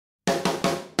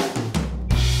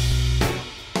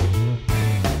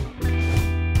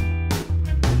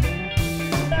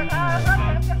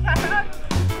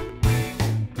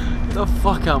the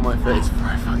fuck out of my face before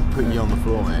I fucking put you on the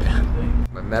floor, mate.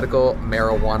 My medical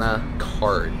marijuana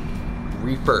card.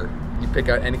 Reefer. You pick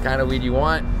out any kind of weed you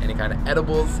want, any kind of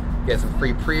edibles, get some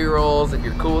free pre-rolls. If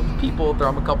you're cool with the people,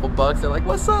 throw them a couple bucks. They're like,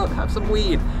 what's up? Have some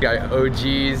weed. You got your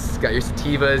OGs, got your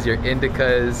sativas, your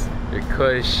indicas, your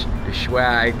kush, your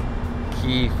swag,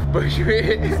 keef, bush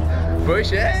weed.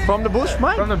 Bush, eh? From the bush,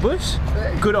 mate? From the bush?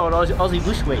 Good old Aussie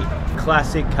bushweed.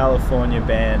 Classic California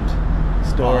band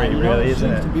story, really,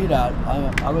 isn't it? It seems to be that.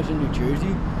 I was in New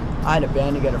Jersey. I had a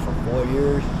band together for 4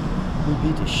 years. We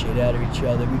beat the shit out of each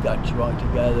other. We got drunk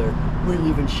together. We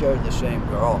even shared the same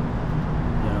girl.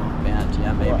 You know, band.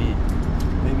 Yeah, maybe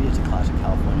it's a classic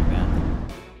California band.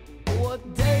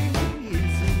 What day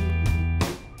is it?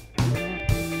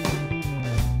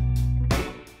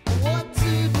 What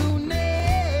to do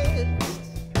next?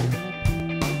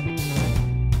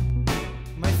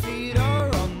 My feet are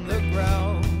on the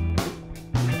ground.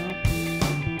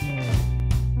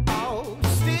 I'll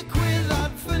stick with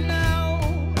that for now.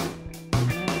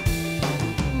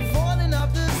 Falling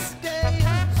up the stairs.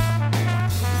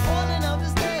 Falling up the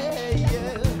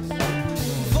stairs.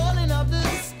 Falling up the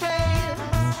stairs.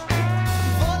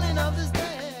 Falling up the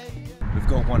stairs. We've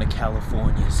got one of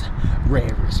California's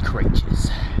rarest creatures.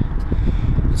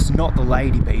 It's not the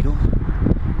lady beetle,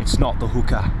 it's not the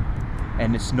hooker,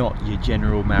 and it's not your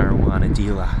general marijuana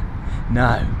dealer.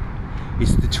 No,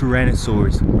 it's the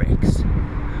Tyrannosaurus Rex,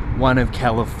 one of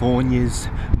California's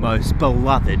most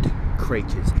beloved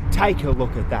creatures. Take a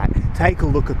look at that. Take a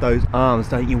look at those arms.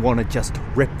 Don't you want to just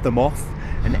rip them off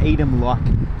and eat them like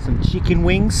some chicken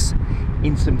wings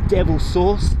in some devil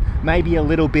sauce? Maybe a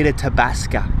little bit of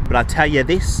Tabasco. But I tell you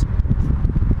this,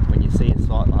 when you see a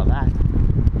sight like that,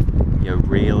 you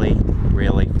really,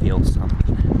 really feel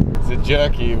something. The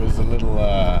jerky was a little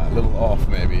off,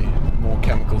 maybe. More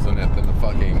chemicals in it than the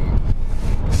fucking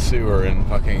sewer in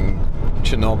fucking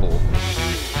Chernobyl.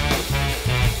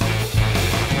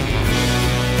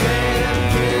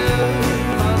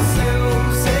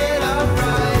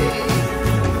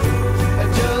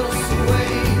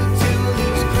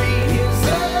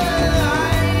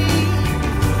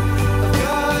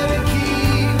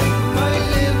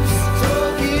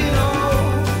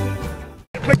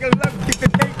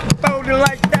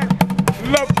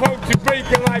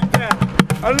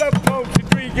 I love potion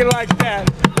drinking like that.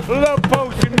 I love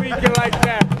potion drinking like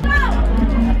that.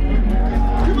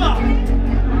 Come on.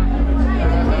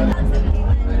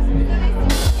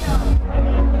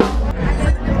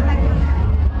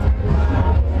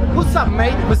 What's up,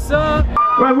 mate? What's up?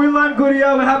 Right, we love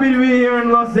Goodyear. We're happy to be here in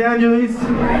Los Angeles,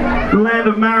 the land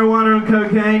of marijuana and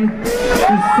cocaine.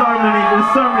 There's so many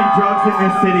drugs in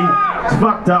this city. It's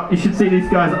fucked up. You should see these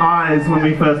guys' eyes when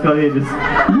we first got here. Just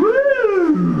woo!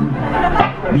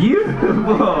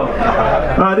 Beautiful.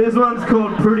 This one's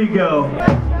called Pretty Girl.